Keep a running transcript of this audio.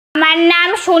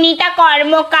সুনিতা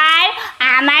কর্মকার,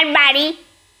 আমার বাড়ি।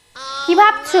 কি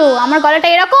ভাবছো আমার গলাটা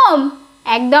এরকম?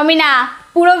 একদমই না,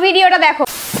 পুরো ভিডিওটা দেখো।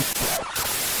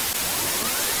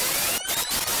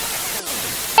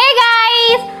 Hey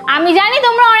guys, আমি জানি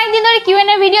তোমরা অনেকদিন ধরে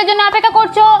কিউএনএ ভিডিওর জন্য অপেক্ষা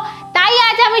করছো, তাই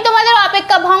আজ আমি তোমাদের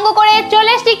অপেক্ষা ভঙ্গ করে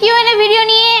চলে এসেছি কিউএনএ ভিডিও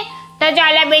নিয়ে। তো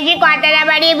চলো বেশি কথা না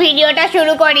বাড়িয়ে ভিডিওটা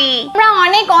শুরু করি। তোমরা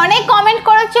অনেক কমেন্ট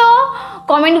করেছো,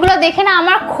 কমেন্টগুলো দেখে না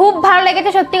আমার খুব ভালো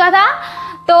লেগেছে সত্যি কথা।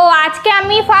 তো আজকে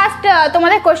আমি ফার্স্ট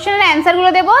তোমাদের কোশ্চেনের অ্যান্সারগুলো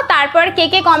দেবো, তারপর কে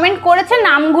কে কমেন্ট করেছে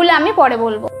নামগুলো আমি পরে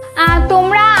বলবো।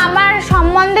 তোমরা আমার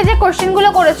সম্বন্ধে যে কোশ্চেনগুলো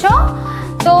করেছো,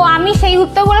 তো আমি সেই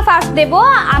উত্তরগুলো ফার্স্ট দেবো।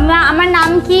 আমার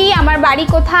নাম কি, আমার বাড়ি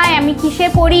কোথায়, আমি কিসে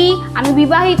পড়ি, আমি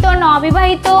বিবাহিত না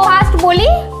অবিবাহিত। ফার্স্ট বলি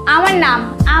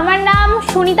আমার নাম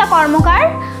সুনিতা কর্মকার,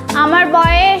 আমার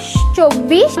বয়স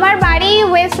 24, আমার বাড়ি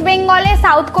ওয়েস্ট বেঙ্গলে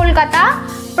সাউথ কলকাতা।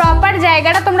 প্রপার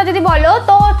জায়গাটা তোমরা যদি বলো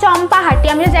তো চম্পাহাটি,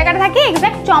 আমি যে জায়গাটা থাকি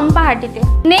এক্স্যাক্ট চম্পাহাটিতে।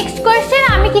 নেক্সট কোয়েশ্চেন,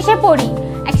 আমি কিসে পড়ি?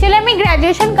 অ্যাকচুয়ালি আমি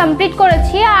গ্র্যাজুয়েশন কমপ্লিট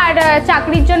করেছি আর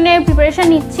চাকরির জন্য প্রিপারেশন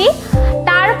নিচ্ছি।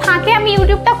 তার ফাঁকে আমি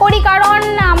ইউটিউবটা করি কারণ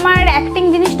আমার অ্যাক্টিং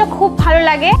জিনিসটা খুব ভালো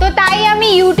লাগে, তো তাই আমি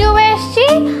ইউটিউবে এসেছি।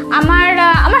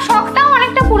 আমার শখটাও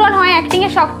অনেকটা পূরণ হয়,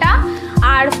 অ্যাক্টিংয়ের শখটা।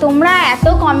 আর তোমরা এত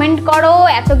কমেন্ট করো,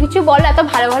 এত কিছু বলো, এত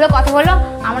ভালো ভালো কথা বলো,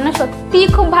 আমার না সত্যিই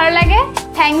খুব ভালো লাগে।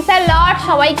 থ্যাংকস আ লট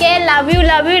সবাইকে, লাভ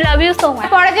ইউ সো মাচ।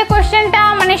 পরে যে কোয়েশ্চেনটা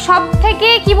মানে সব থেকে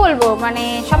কি বলবো, মানে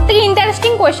সব থেকে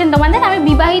ইন্টারেস্টিং কোয়েশ্চেন তোমাদের, আমি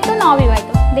বিবাহিত না অবিবাহিত?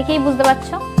 দেখেই বুঝতে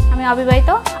পারছো আমি অবিবাহিত,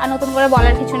 আর নতুন করে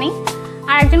বলার কিছু নেই।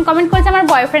 আর একজন কমেন্ট করেছে আমার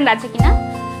বয়ফ্রেন্ড আছে কিনা।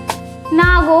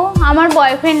 না গো, আমার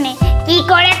বয়ফ্রেন্ড নেই। কি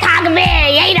করে থাকবে,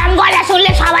 এইরকম গলা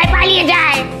শুনলে সবাই পালিয়ে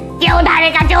যায়, কেউ ধারে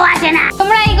কাছেও আসে না।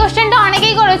 তোমরা এই কোশ্চেনটা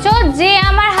অনেকেই করেছো, যে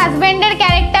আমার হাজবেন্ডের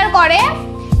ক্যারেক্টার করে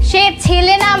সে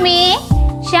ছেলে না মেয়ে,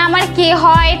 সে আমার কে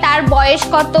হয়, তার বয়স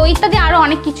কত, ইত্যাদি আরো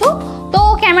অনেক কিছু। তো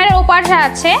ক্যামেরার ওপাশে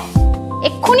আছে,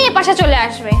 এক্ষুনি এপাশে চলে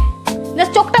আসবে,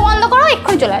 জাস্ট চোখটা বন্ধ করো,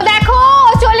 এক্ষুনি চলে আসবে। দেখো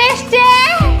চলে এসছে,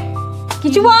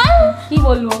 কিছু বল। কি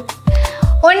বলবো?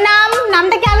 ওর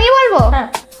নামটা কি আমি বলবো?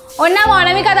 ওর নাম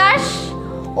অনামিকা দাস,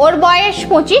 ওর বয়স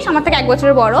 25, আমার থেকে 1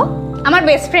 বছরের বড়, আমার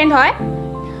বেস্ট ফ্রেন্ড হয়।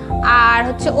 আর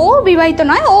হচ্ছে ও বিবাহিত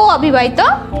নয়, ও অবিবাহিত।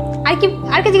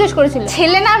 আর কি জিজ্ঞেস করেছিল?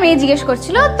 ছেলে না মেয়ে জিজ্ঞেস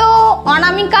করছিল। তো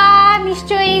অনামিকা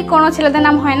নিশ্চয়ই কোনো ছেলেদের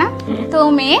নাম হয় না, তো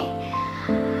মেয়ে।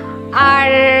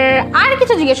 আর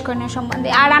কিছু জিজ্ঞেস করেনি সম্বন্ধে।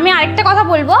 আর আমি আরেকটা কথা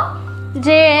বলবো,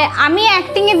 যে আমি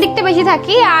অ্যাক্টিংয়ের দিকটা বেশি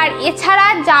থাকি, আর এছাড়া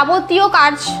যাবতীয়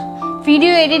কাজ,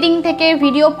 ভিডিও এডিটিং থেকে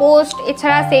ভিডিও পোস্ট,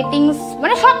 এছাড়া সেটিংস,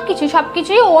 মানে সব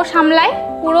কিছুই ও সামলায়।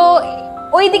 পুরো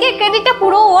ওই দিকে ক্রেডিটটা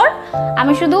পুরো ওর,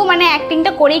 আমি শুধু মানে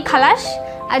অ্যাক্টিংটা করেই খালাস,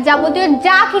 আর যাবতীয়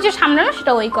যা কিছু সামলানো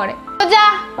সেটা ওই করে। তো যা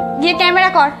গিয়ে ক্যামেরা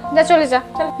কর, যা চলে যা।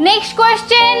 নেক্সট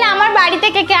কোয়েশ্চেন, আমার বাড়িতে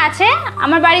কে কে আছে?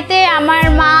 আমার বাড়িতে আমার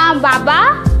মা, বাবা,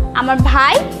 আমার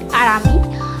ভাই আর আমি।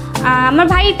 আমার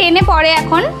ভাই 10-এ পড়ে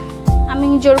এখন, আমি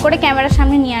জোর করে ক্যামেরার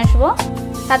সামনে নিয়ে আসবো।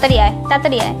 তাড়াতাড়ি আয়।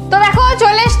 তো দেখো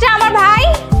চলে এসছে আমার ভাই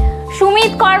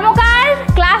সুমিত কর্মকার,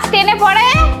 ক্লাস 10-এ পড়ে।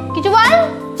 কিছু বল।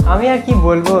 আমি আর কি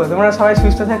বলবো, তোমরা সবাই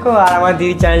সুস্থ থাকো আর আমার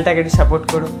দিদি চ্যানেলটাকে একটু সাপোর্ট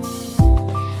করো।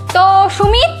 তো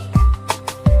সুমিত,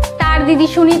 তার দিদি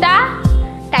সুনিতা,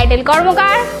 টাইটেল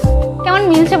কর্মকার, কেমন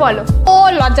মিলছে বলো? ও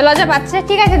লজ্জা পাচ্ছে।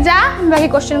 ঠিক আছে যা, বাকি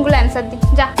কোশ্চেনগুলো অ্যান্সার দি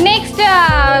যা।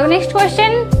 নেক্সট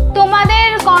কোশ্চেন, তোমাদের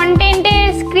কন্টেন্টের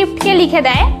স্ক্রিপ্ট কে লিখে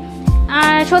দেয়?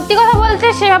 সত্যি কথা বলতে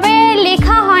সেভাবে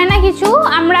লেখা হয় না কিছু।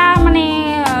 আমরা মানে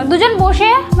দুজন বসে,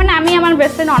 মানে আমি আমার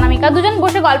বেস্ট ফ্রেন্ড অনামিকা, দুজন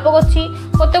বসে গল্প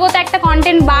করতে একটা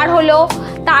কন্টেন্ট বার হলো,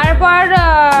 তারপর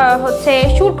হচ্ছে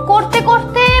শ্যুট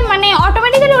করতে মানে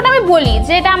অটোমেটিক্যালি ওটা আমি বলি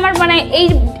যে এটা আমার মানে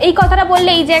এই কথাটা বললে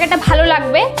এই জায়গাটা ভালো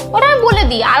লাগবে, ওটা আমি বলে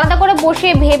দিই। আলাদা করে বসে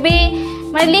ভেবে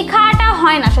মানে লেখাটা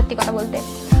হয় না সত্যি কথা বলতে।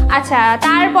 আচ্ছা,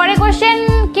 তারপরে কোশ্চেন,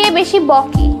 কে বেশি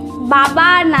বকে, বাবা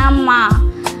না মা?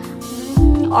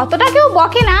 অতটা কেউ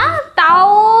বকে না, তাও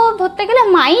ধরতে গেলে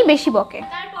মাই বেশি বকে।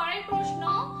 তারপরের প্রশ্ন,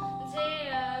 যে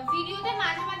ভিডিওতে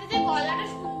মাঝে মাঝে যে গলাটা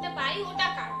শুনতে পাই ওটা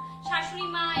কার? শাশুড়ি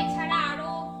মা, এছাড়া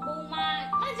আরো বৌমা,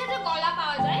 মানে যে গলা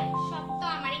পাওয়া যায় সব তো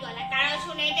আমারই গলা। কারণ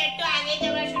শুনেছে একটু আগে,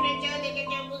 তোমরা শুনেছো,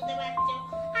 দেখেছো, বুঝতে পারছো।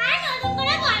 আর নতুন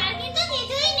করে বলার কিন্তু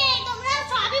কিছুই নেই, তোমরা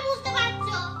সবই বুঝতে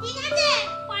পারছো। ঠিক আছে,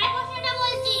 পরের প্রশ্নটা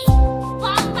বলছি,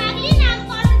 বক পাগলি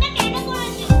নামকরণটা কেন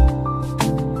করেছো?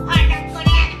 হঠাৎ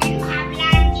করে একদিন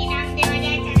ভাবলাম কি নাম দেওয়া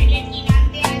যায়, চ্যানেলের কি নাম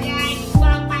দেওয়া যায়,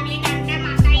 বক পাগলি নামটা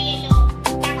মাথায় এলো,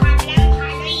 তা ভাবলাম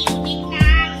ভালো ইউনিক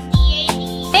নাম দিয়েই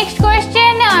দিই। নেক্সট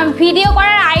কোয়েশ্চেন, ভিডিও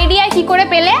করার আইডিয়া কি করে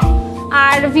পেলে,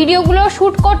 আর ভিডিওগুলো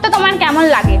শ্যুট করতে তোমার কেমন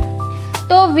লাগে?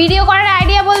 তো ভিডিও করার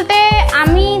আইডিয়া বলতে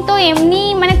আমি তো এমনি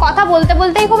মানে কথা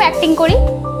বলতেই খুব অ্যাক্টিং করি।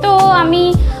 তো আমি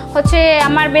হচ্ছে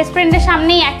আমার বেস্ট ফ্রেন্ডের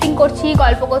সামনেই অ্যাক্টিং করছি,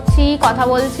 গল্প করছি, কথা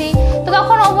বলছি। তো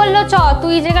তখন ও বললো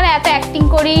তুই যেখানে এত অ্যাক্টিং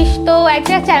করিস তো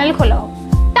একটা চ্যানেল খোলো।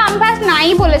 তো আমি ফার্স্ট নাই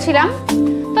নাই বলেছিলাম।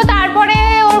 তো তারপরে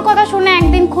ওর কথা শুনে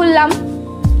একদিন খুললাম।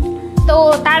 তো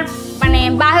তার মানে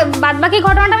বাদবাকি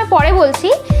ঘটনাটা আমি পরে বলছি।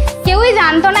 কেউই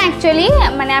জানতো না অ্যাকচুয়ালি,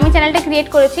 মানে আমি চ্যানেলটা ক্রিয়েট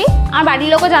করেছি, আমার বাড়ির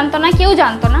লোকও জানতো না, কেউ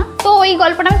জানতো না। তো ওই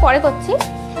গল্পটা আমি পরে করছি।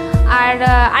 আর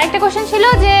আরেকটা কোশ্চেন ছিল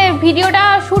যে ভিডিওটা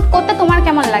শ্যুট করতে তোমার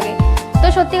কেমন লাগে। তো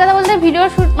সত্যি কথা বলতে ভিডিও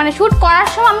শ্যুট করার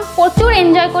সময় আমি প্রচুর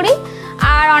এনজয় করি।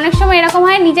 আর অনেক সময় এরকম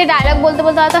হয় নিজে ডায়লগ বলতে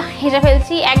বলতে হয়তো হেসে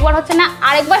ফেলছি, একবার হচ্ছে না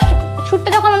আরেকবার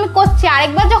শ্যুটটা যখন আমি করছি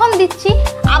আরেকবার যখন দিচ্ছি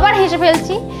আবার হেসে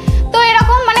ফেলছি। তো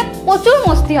এরকম মানে প্রচুর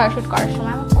মস্তি হয় শ্যুট করার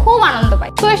সময়, আমি খুব আনন্দ পাই।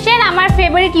 কোয়েশ্চেন আমার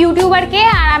ফেভারিট ইউটিউবারকে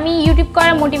আর আমি ইউটিউব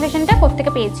করার মোটিভেশনটা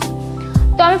কোত্থেকে পেয়েছি।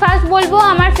 তো আমি ফার্স্ট বলবো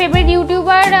আমার ফেভারিট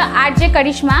ইউটিউবার আরজে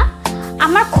করিশ্মা।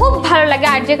 আমার খুব ভালো লাগে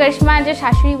আরজে করিশ্মা যে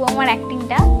শাশুড়ি বৌমার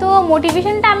অ্যাক্টিংটা। তো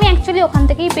মোটিভেশনটা আমি অ্যাকচুয়ালি ওখান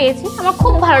থেকেই পেয়েছি, আমার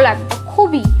খুব ভালো লাগতো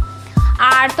খুবই।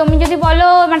 আর তুমি যদি বলো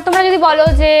মানে তোমরা যদি বলো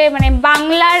যে মানে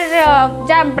বাংলার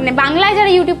বাংলায়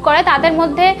যারা ইউটিউব করে তাদের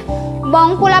মধ্যে বং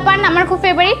পোলাপান আমার খুব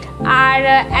ফেভারিট। আর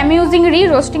অ্যামিউজিং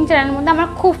রোস্টিং চ্যানেলের মধ্যে আমার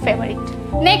খুব ফেভারিট।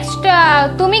 নেক্সট,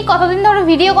 তুমি কতদিন ধরে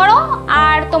ভিডিও করো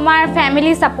আর তোমার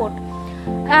ফ্যামিলি সাপোর্ট।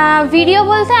 ভিডিও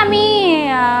বলতে আমি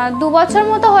 2 বছর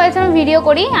মতো হয়েছে আমি ভিডিও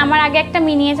করি। আমার আগে একটা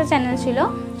মিনিয়েচার চ্যানেল ছিল,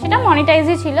 সেটা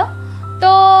মনিটাইজই ছিল।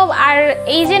 তো আর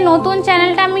এই যে নতুন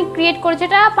চ্যানেলটা আমি ক্রিয়েট করেছি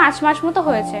এটা 5 মাস মতো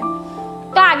হয়েছে।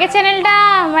 তো আগের চ্যানেলটা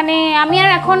মানে আমি আর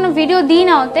এখন ভিডিও দিই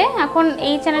না ওতে, এখন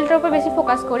এই চ্যানেলটার উপর বেশি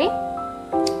ফোকাস করি।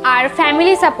 আর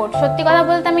ফ্যামিলি সাপোর্ট, সত্যি কথা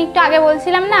বলতে আমি একটু আগে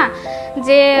বলছিলাম না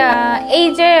যে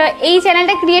এই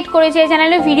চ্যানেলটা ক্রিয়েট করেছি, এই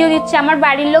চ্যানেলে ভিডিও দিচ্ছে, আমার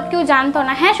বাড়ির লোক কেউ জানতো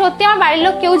না। হ্যাঁ সত্যি আমার বাড়ির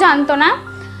লোক কেউ জানতো না,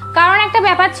 কারণ একটা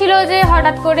ব্যাপার ছিল যে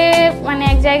হঠাৎ করে মানে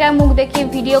এক জায়গায় মুখ দেখিয়ে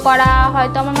ভিডিও করা,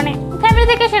 হয়তো আমার মানে ফ্যামিলি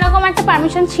থেকে সেরকম একটা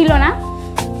পারমিশন ছিল না।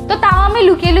 তো তাও আমি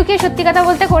লুকিয়ে লুকিয়ে সত্যি কথা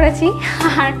বলতে করেছি।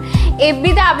 আর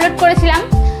এফবিতে আপলোড করেছিলাম।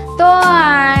 তো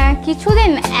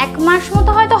কিছুদিন 1 মাস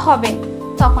মতো হয়তো হবে,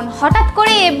 তখন হঠাৎ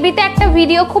করে এফবিতে একটা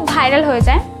ভিডিও খুব ভাইরাল হয়ে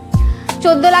যায়,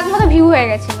 14 লাখ মতো ভিউ হয়ে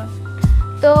গেছিলো।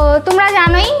 তো তোমরা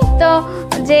জানোই তো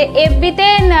যে এফবিতে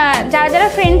যারা যারা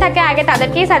ফ্রেন্ড থাকে আগে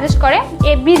তাদেরকেই সাজেস্ট করে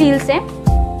এফবি রিলসে।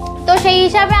 তো সেই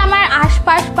হিসাবে আমার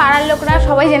আশপাশ পাড়ার লোকরা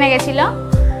সবাই জেনে গেছিলো।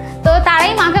 তো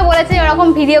তারাই মাকে বলেছে ওরকম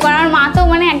ভিডিও করার। আমার মা তো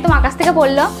মানে একদম আকাশ থেকে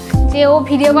পড়লো যে ও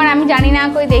ভিডিও করে, আমি জানি না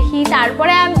কই দেখি।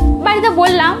 তারপরে বাড়িতে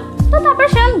বললাম, তো তারপরে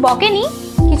সেরকম বকেনি,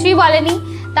 কিছুই বলেনি।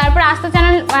 তারপর আস্তে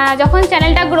যখন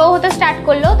চ্যানেলটা গ্রো হতে স্টার্ট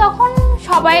করলো তখন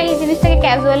সবাই এই জিনিসটাকে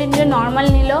ক্যাজুয়ালি নিল, নর্মাল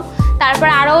নিল। তারপর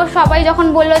আরও সবাই যখন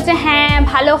বললো যে হ্যাঁ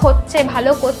ভালো হচ্ছে,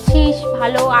 ভালো করছিস,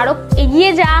 ভালো আরও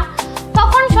এগিয়ে যা,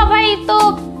 তখন সবাই তো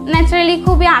ন্যাচারালি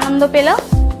খুবই আনন্দ পেল।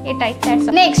 এটাই।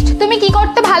 নেক্সট, তুমি কি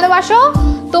করতে ভালোবাসো?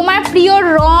 তোমার প্রিয়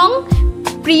রং,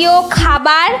 প্রিয়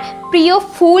খাবার, প্রিয়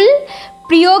ফুল,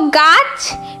 প্রিয় গাছ,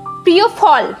 প্রিয়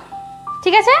ফল।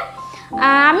 ঠিক আছে,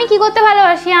 আমি কি করতে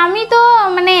ভালোবাসি? আমি তো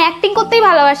মানে অ্যাক্টিং করতেই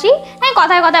ভালোবাসি। হ্যাঁ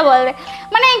কথায় কথায় বলবে,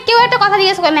 মানে কেউ একটা কথা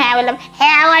জিজ্ঞেস করে, হ্যাঁ বললাম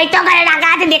হ্যাঁ ওই তো করে টাকা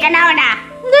আছে দেখে নাও না,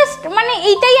 জাস্ট মানে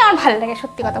এইটাই আমার ভালো লাগে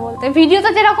সত্যি কথা বলতে। ভিডিওতে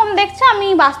যেরকম দেখছো আমি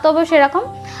বাস্তবেও সেরকম।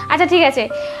 আচ্ছা ঠিক আছে,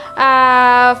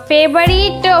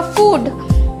 ফেভারিট ফুড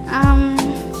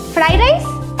ফ্রাইড রাইস।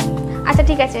 আচ্ছা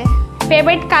ঠিক আছে,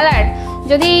 ফেভারিট কালার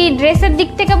যদি ড্রেসের দিক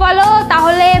থেকে বলো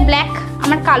তাহলে ব্ল্যাক,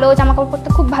 আমার কালো জামাকাপড় পরতে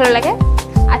খুব ভালো লাগে।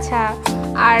 আচ্ছা,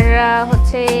 আর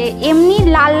হচ্ছে এমনি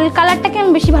লাল কালারটাকে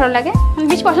আমি বেশি ভালো লাগে, আমি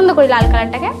বেশি পছন্দ করি লাল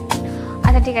কালারটাকে।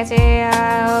 আচ্ছা ঠিক আছে,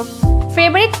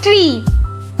 ফেভারিট ট্রি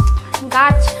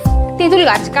গাছ তেঁতুল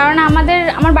গাছ, কারণ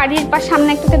আমার বাড়ির সামনে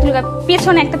একটা তেঁতুল গাছ,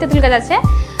 পেছনে একটা তেঁতুল গাছ আছে।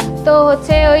 তো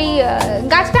হচ্ছে ওই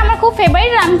গাছটা আমার খুব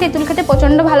ফেভারিট, আমি তেঁতুল খেতে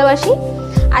প্রচণ্ড ভালোবাসি।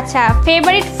 আচ্ছা,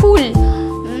 ফেভারিট ফুল,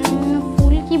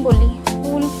 ফুল কি বলি,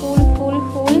 ফুল ফুল ফুল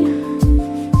ফুল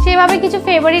সেভাবে কিছু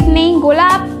ফেভারিট নেই।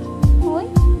 গোলাপ, ওই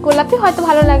গোলাপই হয়তো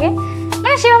ভালো লাগে,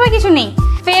 মানে সেভাবে কিছু নেই।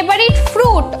 ফেভারিট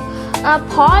ফ্রুট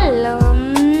ফল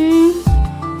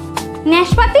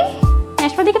নাশপাতি,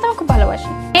 নাশপাতিকে তো আমি খুব ভালোবাসি।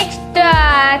 নেক্সট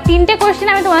 3টে কোয়েশ্চেন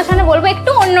আমি তোমাদের সামনে বলবো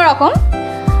একটু অন্যরকম।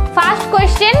 ফার্স্ট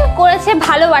কোয়েশ্চেন করেছে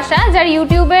ভালোবাসা, যার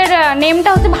ইউটিউবের নেমটা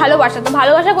হচ্ছে ভালোবাসা। তো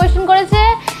ভালোবাসা কোয়েশ্চেন করেছে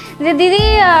যে দিদি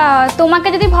তোমাকে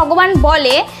যদি ভগবান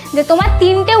বলে যে তোমার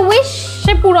 3টে উইশ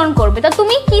সে পূরণ করবে, তো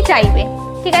তুমি কি চাইবে?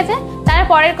 ঠিক আছে, তার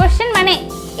পরের কোয়েশ্চেন মানে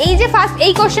এই যে ফার্স্ট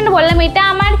এই কোয়েশ্চেনটা বললাম এটা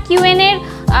আমার QNA এর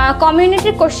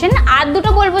কমিউনিটির কোয়েশ্চেন। আর 2টো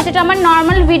বলবো যেটা আমার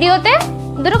নর্মাল ভিডিওতে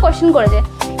 2টো কোয়েশ্চেন করেছে,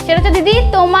 সেটা হচ্ছে দিদি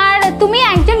তুমি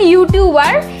একজন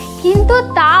ইউটিউবার কিন্তু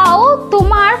তাও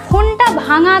তোমার ফোনটা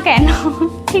ভাঙা কেন?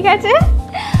 ঠিক আছে,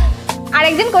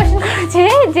 আরেকজন কোয়েশ্চেন করেছে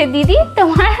যে দিদি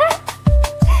তোমার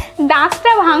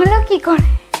দাঁতটা ভাঙলো কি করে?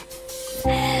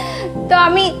 তো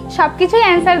আমি সব কিছুই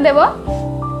অ্যান্সার দেব।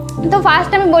 তো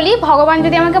ফার্স্ট আমি বলি, ভগবান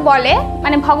যদি আমাকে বলে,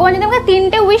 মানে ভগবান যদি আমাকে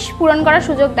 3টে উইশ পূরণ করার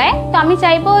সুযোগ দেয়, তো আমি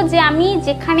চাইবো যে আমি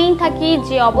যেখানেই থাকি,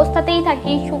 যে অবস্থাতেই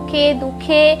থাকি, সুখে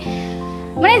দুঃখে,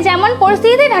 মানে যেমন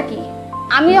পরিস্থিতিতেই থাকি,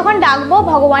 আমি যখন ডাকবো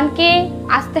ভগবানকে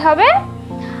আসতে হবে,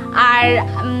 আর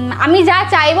আমি যা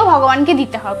চাইবো ভগবানকে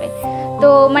দিতে হবে। তো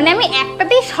মানে আমি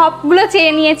একটাতেই সবগুলো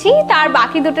চেয়ে নিয়েছি, তার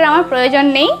বাকি দুটোর আমার প্রয়োজন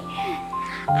নেই।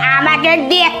 আমাকে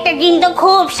দেখতে কিন্তু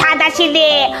খুব সাদা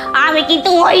সিধে, আমি কিন্তু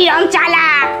ওইরকম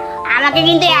চালাক, আমাকে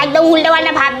কিন্তু একদম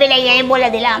উল্টোপাল্টা ভাববে লেগে, আমি বলে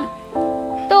দিলাম।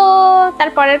 তো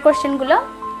তারপরের কোশ্চেনগুলো,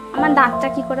 আমার দাঁতটা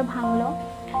কি করে ভাঙলো।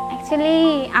 অ্যাকচুয়ালি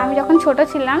আমি যখন ছোট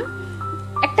ছিলাম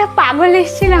একটা পাগল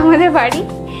এসেছিল আমাদের বাড়ি।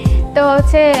 তো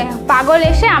হচ্ছে পাগল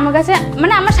এসে আমার কাছে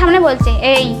মানে আমার সামনে বলছে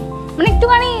এই, মানে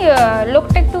একটুখানি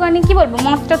লোকটা একটুখানি কি বলবো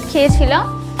মদ টদ খেয়েছিল।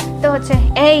 তো হচ্ছে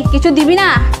এই কিছু দিবি না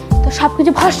তো সব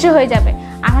কিছু ভস্য হয়ে যাবে।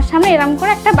 আমার সামনে এরকম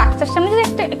করে একটা বাচ্চার সামনে যদি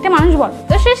একটা মানুষ বলে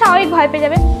তো সে স্বাভাবিক ভয় পেয়ে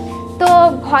যাবে। তো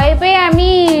ভয় পেয়ে আমি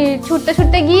ছুটতে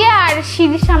ছুটতে গিয়ে আর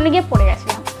সিঁড়ির সামনে গিয়ে পড়ে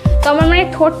গেছিলাম। তো আমার মানে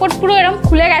ঠোঁট ফোট পুরো এরকম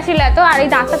খুলে গেছিলো এত, আর এই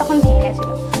দাঁতটা তখন ভেঙে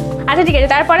গেছিলো। আচ্ছা ঠিক আছে,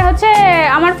 তারপরে হচ্ছে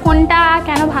আমার ফোনটা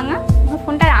কেন ভাঙা, আমার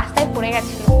ফোনটা রাস্তায় পড়ে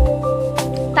গেছিলো,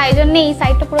 তাই জন্য এই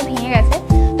সাইডটা পুরো ভেঙে গেছে।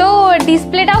 তো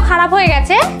ডিসপ্লেটাও খারাপ হয়ে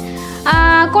গেছে।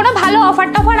 কোনো ভালো অফার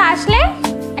টফার আসলে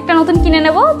একটা নতুন কিনে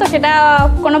নেব, তো সেটা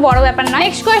কোনো বড় ব্যাপার নয়।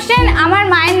 নেক্সট কোয়েশ্চেন, আমার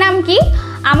মায়ের নাম কি?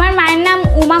 আমার মায়ের নাম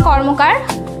উমা কর্মকার।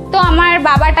 তো আমার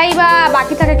বাবাটাই বা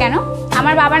বাকি থাকে কেন?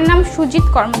 আমার বাবার নাম সুজিত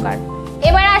কর্মকার।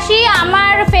 এবার আসি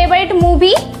আমার favourite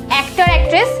movie, actor,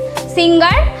 actress,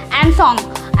 singer and song.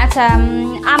 আচ্ছা,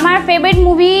 আমার ফেভারিট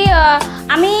মুভি,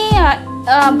 আমি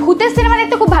ভূতের সিনেমা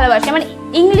দেখতে খুব ভালোবাসি, মানে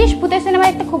ইংলিশ ভূতের সিনেমা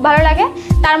দেখতে খুব ভালো লাগে।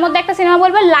 তার মধ্যে একটা সিনেমা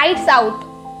বলবো লাইটস আউট,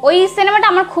 ওই সিনেমাটা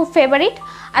আমার খুব ফেভারিট।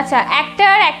 আচ্ছা,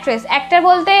 অ্যাক্টর, অ্যাক্ট্রেস, অ্যাক্টর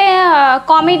বলতে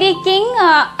কমেডি কিং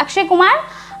অক্ষয় কুমার।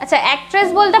 আচ্ছা, অ্যাক্ট্রেস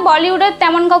বলতে বলিউডের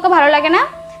তেমন কাউকে ভালো লাগে না,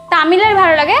 তামিলের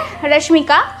ভালো লাগে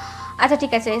রশ্মিকা। আচ্ছা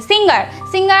ঠিক আছে, সিঙ্গার,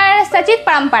 সিঙ্গার সচিত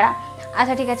পরম্পরা।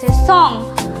 আচ্ছা ঠিক আছে, সং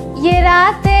ये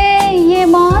रातें ये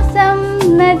मौसम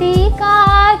नदी का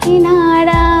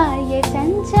किनारा ये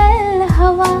चंचल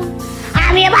हवा।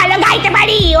 আমিও ভালো গাইতে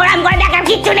পারি, ওরকম করে দেখার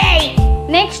কিচ্ছু নেই।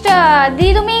 নেক্সট,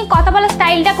 দিদি তুমি কথা বলার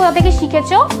স্টাইলটা কোথা থেকে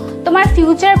শিখেছো? তোমার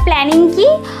ফিউচার প্ল্যানিং কি?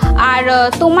 আর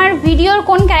তোমার ভিডিওর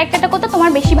কোন ক্যারেক্টারটা করতে তোমার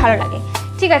বেশি ভালো লাগে?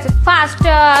 ঠিক আছে, ফার্স্ট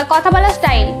কথা বলার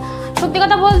স্টাইল, সত্যি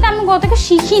কথা বলতে আমি কোথা থেকে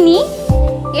শিখিনি,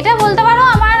 এটা বলতে পারো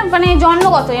আমার মানে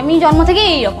জন্মগত, আমি জন্ম থেকেই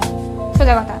এইরকম,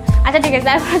 সোজা কথা। আচ্ছা ঠিক আছে,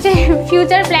 তারপর হচ্ছে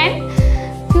ফিউচার প্ল্যান।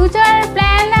 ফিউচার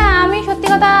প্ল্যান আমি সত্যি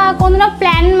কথা কোনো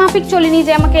প্ল্যান মাফিক চলিনি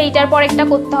যে আমাকে এইটার পর একটা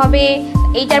করতে হবে,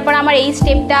 এইটার পর আমার এই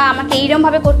স্টেপটা আমাকে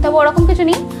এইরকমভাবে করতে হবে, ওরকম কিছু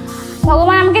নেই।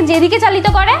 ভগবান আমাকে যেদিকে চালিত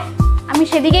করে আমি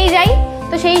সেদিকেই যাই,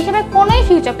 তো সেই হিসেবে কোনোই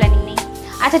ফিউচার প্ল্যানিং নেই।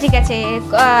 আচ্ছা ঠিক আছে,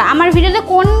 আমার ভিডিওতে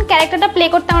কোন ক্যারেক্টারটা প্লে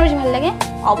করতে আমার বেশি ভালো লাগে?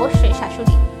 অবশ্যই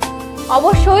শাশুড়ি,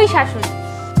 অবশ্যই শাশুড়ি।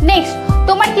 নেক্সট,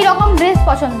 তোমার কীরকম ড্রেস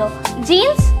পছন্দ?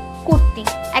 জিন্স, কুর্তি,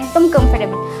 একদম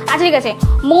কমফোর্টেবল। আচ্ছা ঠিক আছে,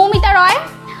 মৌমিতা রয়,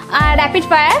 rapid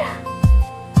fire,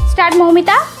 start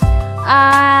Moumita.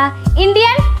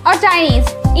 Indian और चाइनीज?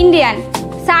 इंडियन।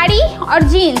 साड़ी और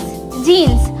जीन्स?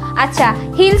 जीन्स। अच्छा,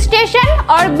 हिल स्टेशन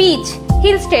और बीच?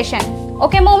 Hill station.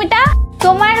 ओके মৌমিতা,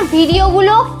 তোমার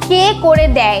ভিডিওগুলো কে করে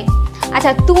দেয়?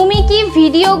 আচ্ছা, তুমি কি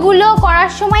ভিডিওগুলো করার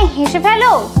সময় হেসে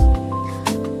ফেলো?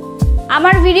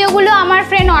 আমার ভিডিওগুলো আমার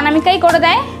ফ্রেন্ড অনামিকাই করে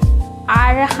দেয়।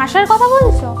 আর হাসার কথা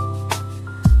বলছো,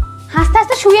 হাসতে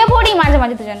হাসতে শুয়ে পড়ি মাঝে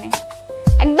মাঝে, দুজনে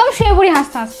একদম শুয়ে পড়ি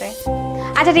হাসতে হাসতে।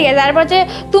 আচ্ছা ঠিক আছে, তারপর হচ্ছে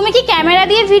তুমি কি ক্যামেরা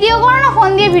দিয়ে ভিডিও করো না ফোন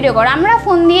দিয়ে ভিডিও করো? আমরা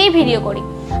ফোন দিয়েই ভিডিও করি।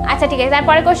 আচ্ছা ঠিক আছে,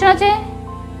 তারপরে কোশ্চেন হচ্ছে,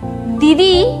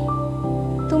 দিদি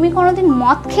তুমি কোনোদিন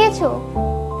মদ খেয়েছো?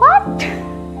 হোয়াট?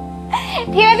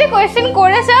 ঠিক আছে, কোয়েশ্চেন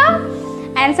করেছো,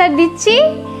 অ্যান্সার দিচ্ছি।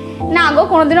 না গো,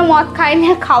 কোনোদিনও মদ খাইনি,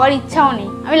 খাওয়ার ইচ্ছাও নেই,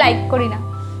 আমি লাইক করি না।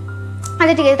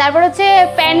 আচ্ছা ঠিক আছে, তারপর হচ্ছে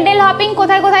প্যান্ডেল হপিং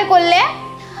কোথায় কোথায় করলে?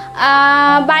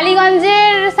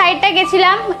 বালিগঞ্জের সাইডটা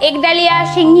গেছিলাম, একডালিয়া,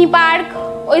 সিংহি পার্ক,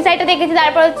 ওই সাইডটা দেখেছি।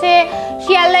 তারপর হচ্ছে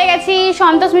শিয়ালদায় গেছি,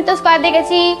 সন্তোষ মিত্র স্কোয়ার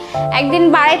দেখেছি, একদিন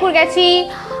বারাইপুর গেছি,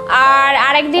 আর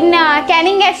আরেকদিন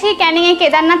ক্যানিং গেছি, ক্যানিংয়ে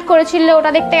কেদারনাথ করেছিল,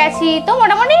 ওটা দেখতে গেছি। তো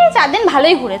মোটামুটি 4 দিন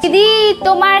ভালোই ঘুরেছি। দিদি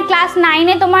তোমার ক্লাস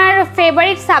 9-এ তোমার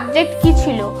ফেভারিট সাবজেক্ট কি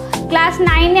ছিল? ক্লাস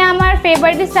 9-এ আমার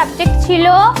ফেভারিট সাবজেক্ট ছিল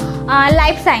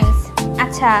লাইফ সায়েন্স।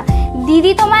 আচ্ছা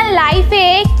দিদি, তোমার লাইফে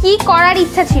কি করার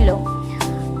ইচ্ছা ছিল?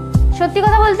 সত্যি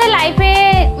কথা বলতে লাইফে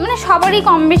মানে সবারই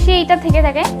কম বেশি এটা থেকে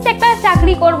থাকে, একটা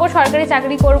চাকরি করব, সরকারি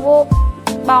চাকরি করব,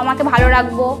 বাবা মাকে ভালো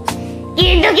রাখবো।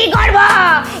 কিন্তু কি করব,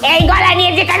 এই গলা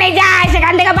নিয়ে যেখানে যায়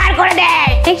সেখান থেকে বার করে দেয়।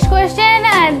 নেক্সট কোয়েশ্চেন,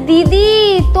 দিদি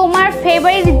তোমার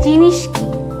ফেভারিট জিনিস কি?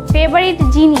 ফেভারিট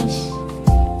জিনিস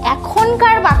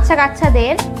এখনকার বাচ্চা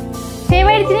কাচ্চাদের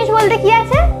ফেভারিট জিনিস বলতে কি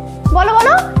আছে বলো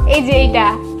বলো? এই যে এইটা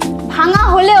ভাঙা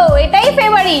হলেও এটাই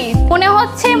ফেভারিট। মনে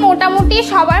হচ্ছে মোটামুটি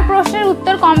সবার প্রশ্নের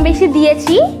উত্তর কম বেশি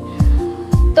দিয়েছি।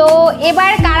 তো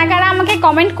এবার কারা কারা আমাকে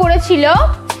কমেন্ট করেছিল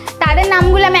তাদের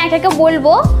নামগুলো আমি এক একে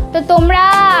বলবো, তো তোমরা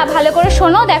ভালো করে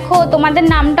শোনো, দেখো তোমাদের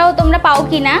নামটাও তোমরা পাও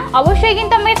কি না। অবশ্যই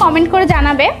কিন্তু আমাকে কমেন্ট করে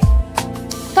জানাবে।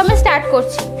 তো আমি স্টার্ট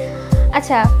করছি।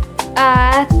 আচ্ছা,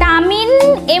 তামিন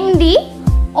MD,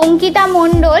 Ankita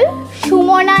Mondal,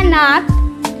 Sumana Nath,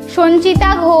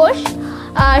 Sanchita Ghosh,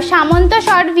 Samanta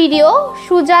short video,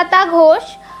 Sujata Ghosh,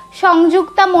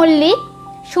 Sanjukta Mallick,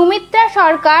 Sumitra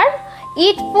Sarkar,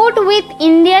 eat food with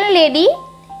Indian lady,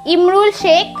 Imrul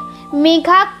Sheikh,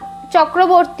 Megha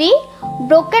Chakraborty,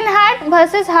 broken heart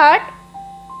versus heart,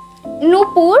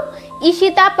 Nupur,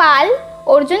 Ishita Pal,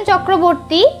 Arjun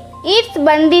Chakraborty, it's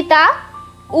Bandita,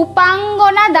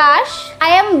 উপাঙ্গনা Das,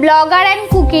 I am blogger and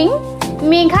cooking,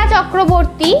 Megha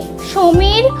Chakraborty,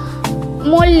 Samir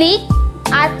Mallick,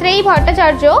 Atreyi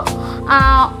Bhattacharya,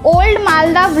 old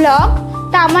Malda blog,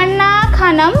 Tamannaah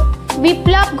Khanam,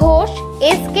 Biplab Ghosh,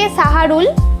 S K Saharul,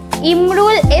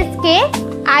 Imrul S K,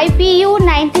 IPU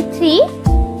 93,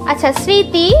 আচ্ছা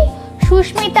স্মৃতি,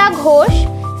 সুস্মিতা ঘোষ,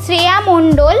 শ্রেয়া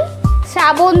মণ্ডল,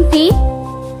 শ্রাবন্তী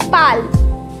পাল,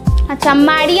 আচ্ছা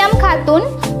মারিয়াম খাতুন,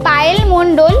 পায়েল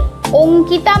মণ্ডল,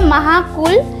 অঙ্কিতা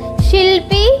মাহাকুল,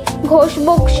 শিল্পী ঘোষ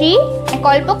বক্সি,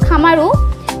 কল্প খামারু,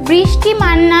 বৃষ্টি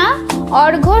মান্না,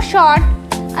 অর্ঘ্য shot,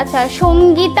 আচ্ছা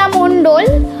সঙ্গীতা মণ্ডল,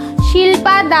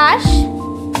 শিল্পা দাস,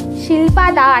 শিল্পা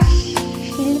দাস,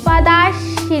 শিল্পা দাস,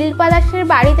 শিল্পা দাসের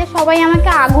বাড়িতে সবাই আমাকে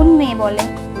আগুন মেয়ে বলে,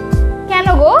 কেন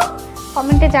গো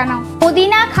কমেন্টে জানাও।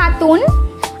 মদিনা খাতুন,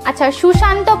 আচ্ছা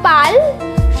সুশান্ত পাল,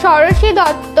 সরসী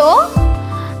দত্ত,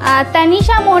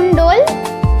 তানিশা মণ্ডল,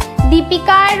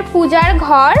 দীপিকার পূজার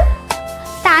ঘর,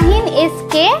 তাহিন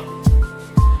এসকে,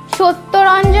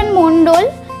 সত্যরঞ্জন মণ্ডল,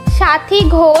 সাথী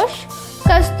Ghosh,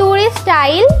 kasuri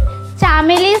style,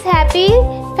 চামেলিস happy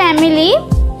family,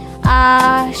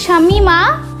 Shamima,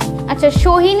 আচ্ছা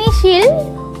সোহিনী শীল,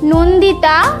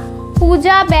 নন্দিতা,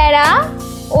 পূজা বেড়া,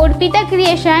 অর্পিতা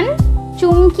ক্রিয়েশন,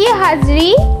 চুমকি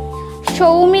হাজরি,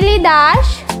 সৌমিলি দাস,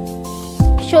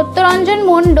 সত্যরঞ্জন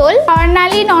মণ্ডল,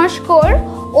 স্বর্ণালী নস্কর,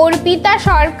 অর্পিতা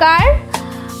সরকার,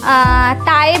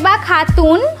 তায়েবা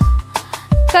খাতুন,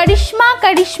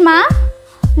 করিশ্মা,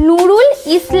 নুরুল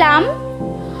ইসলাম,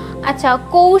 আচ্ছা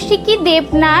Kaushiki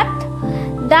Debnath,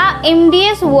 the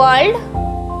MDS world,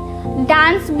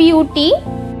 dance beauty,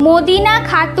 Medina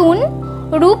Khatun,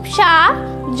 Rupsa,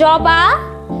 জবা,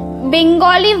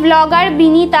 বেঙ্গলি ব্লগার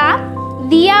বিনীতা,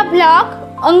 দিয়া ব্লগ,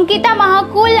 অঙ্কিতা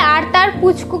মাহাকুল আর তার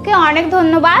পুচকুকে অনেক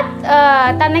ধন্যবাদ।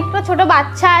 তার একটা ছোট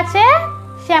বাচ্চা আছে,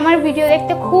 সে আমার ভিডিও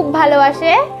দেখতে খুব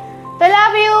ভালোবাসে, তো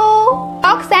love you.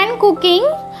 Blogs and cooking,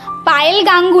 Payel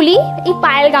Ganguly, এই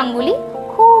পায়েল গাঙ্গুলি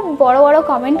খুব বড় বড়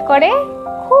কমেন্ট করে,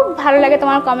 খুব ভালো লাগে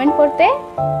তোমার কমেন্ট করতে,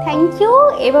 থ্যাংক ইউ,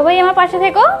 এভাবেই আমার পাশে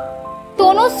থেকো।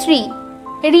 তনুশ্রী,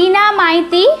 রিনা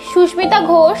মাইতি, সুস্মিতা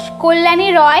ঘোষ, কল্যাণী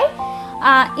রয়,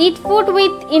 eat food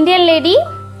with Indian lady,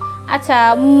 আচ্ছা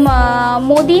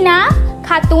মদিনা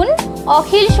খাতুন,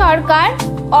 অখিল সরকার,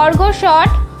 অর্ঘ্য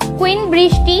শট, কুইন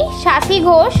বৃষ্টি, সাথী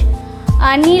ঘোষ,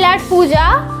 নীলাট পূজা,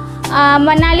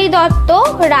 মনালি দত্ত,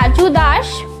 রাজু দাস,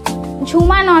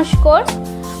 ঝুমা নস্কর,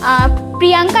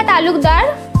 প্রিয়াঙ্কা তালুকদার,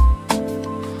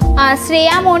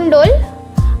 শ্রেয়া মণ্ডল,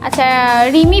 আচ্ছা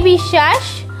রিমি বিশ্বাস,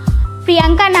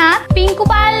 প্রিয়াঙ্কা নাথ, পিঙ্কু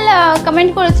পাল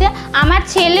কমেন্ট করেছে, আমার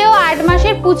ছেলেও 8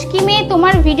 মাসের পুচকি মেয়ে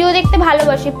তোমার ভিডিও দেখতে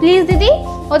ভালোবাসে, প্লিজ দিদি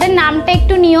ওদের নামটা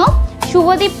একটু নিও,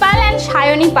 শুভদীপ পাল অ্যান্ড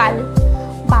সায়নী পাল।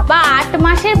 বাবা 8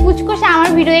 মাসের পুচকো সে আমার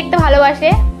ভিডিও দেখতে ভালোবাসে,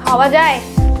 ভাবা যায়?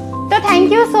 তো thank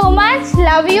you so much,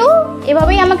 love you,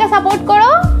 এভাবেই আমাকে সাপোর্ট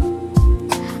করো।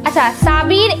 আচ্ছা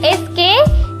সাবির এসকে,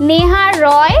 নেহা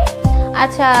রয়,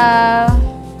 আচ্ছা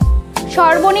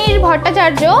সর্বনীর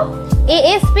Bhattacharya,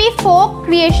 ASP folk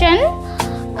creation,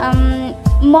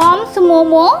 moms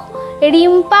momo,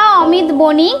 Rimpa Amit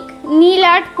বণিক, নীল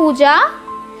আর্ট পূজা,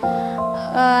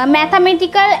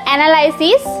 ম্যাথামেটিক্যাল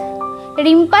অ্যানালাইসিস,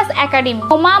 রিম্পাস একাডেমি,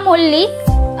 হোমা মল্লিক,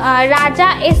 রাজা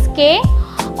এসকে,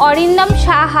 অরিন্দম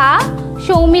সাহা,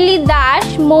 সৌমিলি দাস,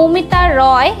 মৌমিতা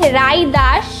রয়, রাই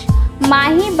দাস,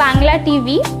 মাহি বাংলা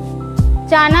টিভি,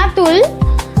 জানাতুল,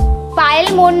 পায়েল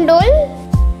মণ্ডল,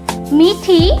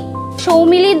 মিঠি,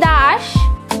 সৌমিলি দাস,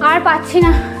 আর পাচ্ছি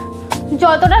না,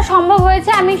 যতটা সম্ভব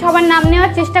হয়েছে আমি সবার নাম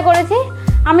নেওয়ার চেষ্টা করেছি,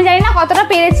 আমি জানি না কতটা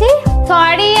পেরেছি,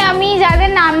 সরি আমি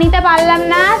যাদের নাম নিতে পারলাম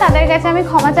না তাদের কাছে আমি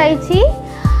ক্ষমা চাইছি।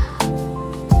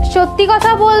 সত্যি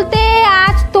কথা বলতে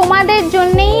আজ তোমাদের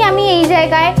জন্যেই আমি এই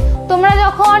জায়গায়, তোমরা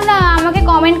যখন আমাকে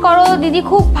কমেন্ট করো দিদি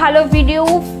খুব ভালো ভিডিও,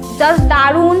 জাস্ট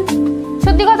দারুণ,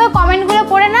 সত্যি কথা কমেন্টগুলো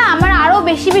পড়ে না আমার আরও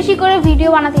বেশি বেশি করে ভিডিও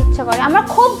বানাতে ইচ্ছা করে, আমার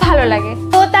খুব ভালো লাগে।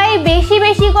 তো তাই বেশি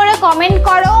বেশি করে কমেন্ট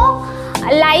করো,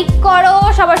 লাইক করো,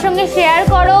 সবার সঙ্গে শেয়ার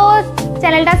করো,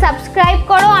 চ্যানেলটা সাবস্ক্রাইব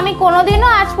করো। আমি কোনোদিনও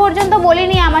আজ পর্যন্ত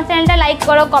বলিনি আমার চ্যানেলটা লাইক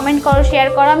করো, কমেন্ট করো, শেয়ার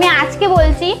করো, আমি আজকে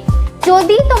বলছি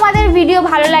যদি তোমাদের ভিডিও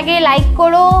ভালো লাগে লাইক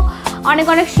করো, অনেক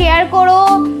অনেক শেয়ার করো,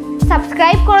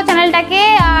 সাবস্ক্রাইব করো চ্যানেলটাকে।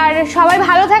 আর সবাই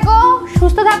ভালো থাকো,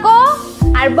 সুস্থ থাকো,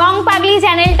 আর বং পাগলি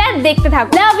চ্যানেলটা দেখতে থাকো।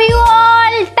 Love you all.